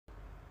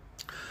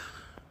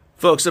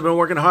Folks, I've been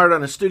working hard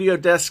on a studio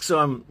desk, so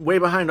I'm way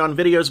behind on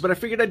videos, but I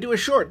figured I'd do a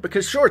short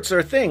because shorts are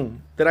a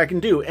thing that I can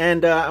do.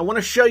 And I want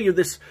to show you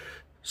this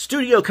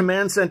studio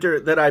command center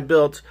that I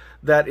built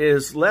that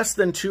is less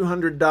than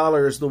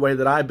 $200 the way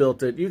that I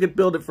built it. You could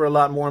build it for a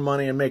lot more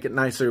money and make it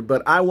nicer,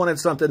 but I wanted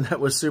something that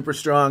was super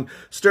strong,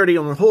 sturdy,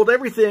 and would hold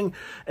everything,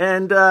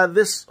 and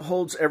this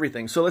holds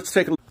everything. So let's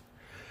take a look.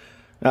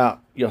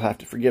 Now, you'll have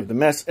to forgive the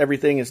mess.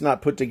 Everything is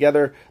not put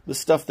together. The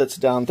stuff that's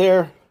down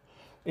there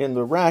in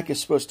the rack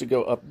is supposed to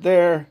go up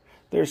there.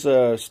 There's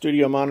a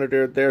studio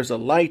monitor. There's a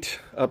light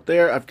up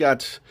there. I've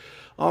got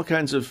all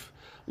kinds of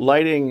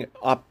lighting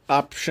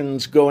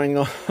options going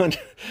on.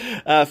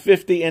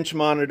 50-inch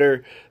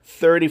monitor,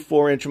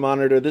 34-inch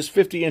monitor. This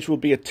 50-inch will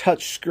be a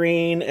touch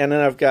screen, and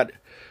then I've got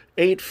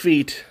 8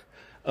 feet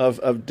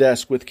of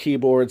desk with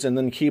keyboards and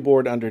then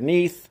keyboard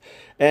underneath.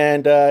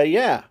 And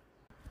yeah.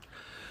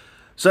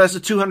 So that's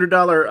a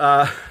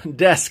 $200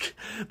 desk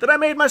that I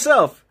made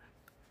myself.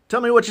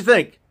 Tell me what you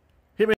think.